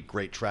a pretty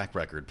great track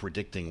record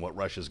predicting what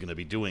Russia's going to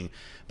be doing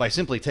by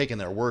simply taking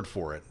their word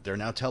for it. They're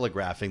now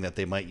telegraphing that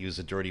they might use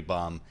a dirty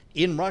bomb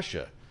in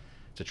Russia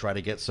to try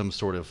to get some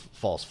sort of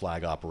false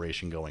flag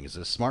operation going. Is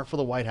this smart for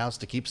the White House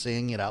to keep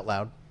saying it out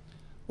loud?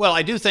 Well,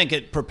 I do think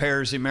it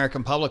prepares the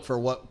American public for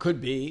what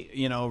could be,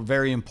 a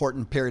very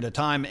important period of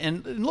time.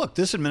 And look,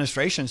 this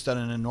administration's done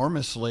an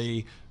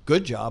enormously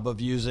good job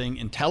of using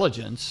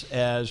intelligence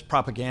as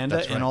propaganda.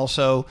 That's right. And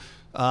also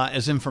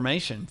as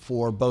information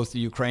for both the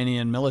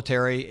Ukrainian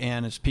military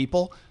and its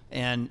people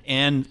and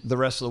the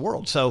rest of the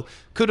world. So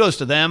kudos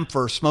to them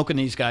for smoking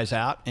these guys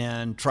out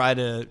and try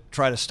to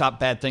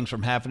stop bad things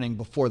from happening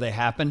before they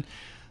happen.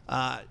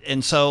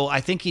 And so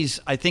I think he's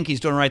doing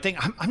the right thing.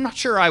 I'm not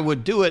sure I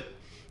would do it,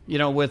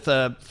 with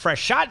a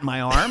fresh shot in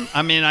my arm.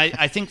 I mean,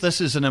 I think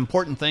this is an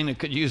important thing that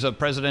could use a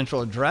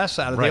presidential address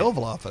out of the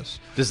Oval Office.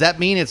 Does that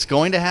mean it's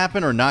going to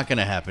happen or not going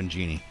to happen,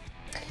 Jeannie?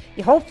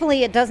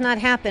 Hopefully it does not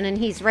happen, and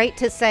he's right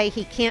to say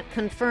he can't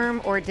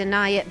confirm or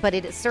deny it, but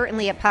it is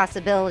certainly a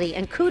possibility.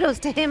 And kudos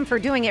to him for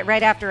doing it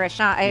right after a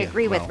shot. I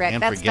agree with Rick.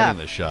 And that's for getting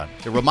tough. the shot.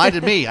 It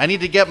reminded me, I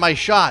need to get my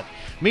shot.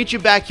 Meet you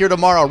back here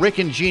tomorrow. Rick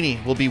and Jeannie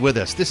will be with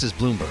us. This is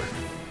Bloomberg.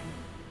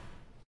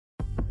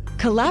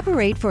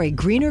 Collaborate for a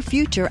greener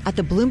future at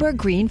the Bloomberg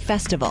Green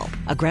Festival,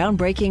 a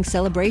groundbreaking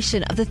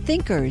celebration of the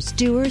thinkers,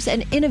 doers,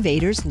 and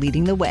innovators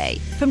leading the way.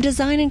 From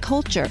design and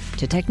culture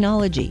to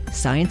technology,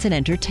 science, and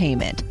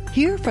entertainment.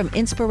 Hear from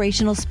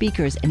inspirational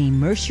speakers and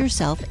immerse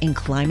yourself in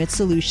climate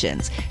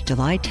solutions.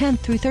 July 10th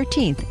through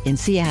 13th in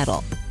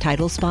Seattle.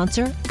 Title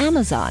sponsor,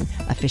 Amazon.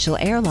 Official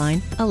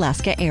airline,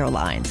 Alaska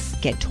Airlines.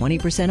 Get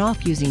 20%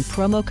 off using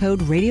promo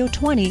code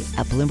radio20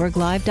 at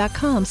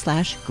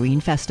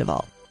BloombergLive.com/Green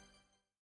Festival.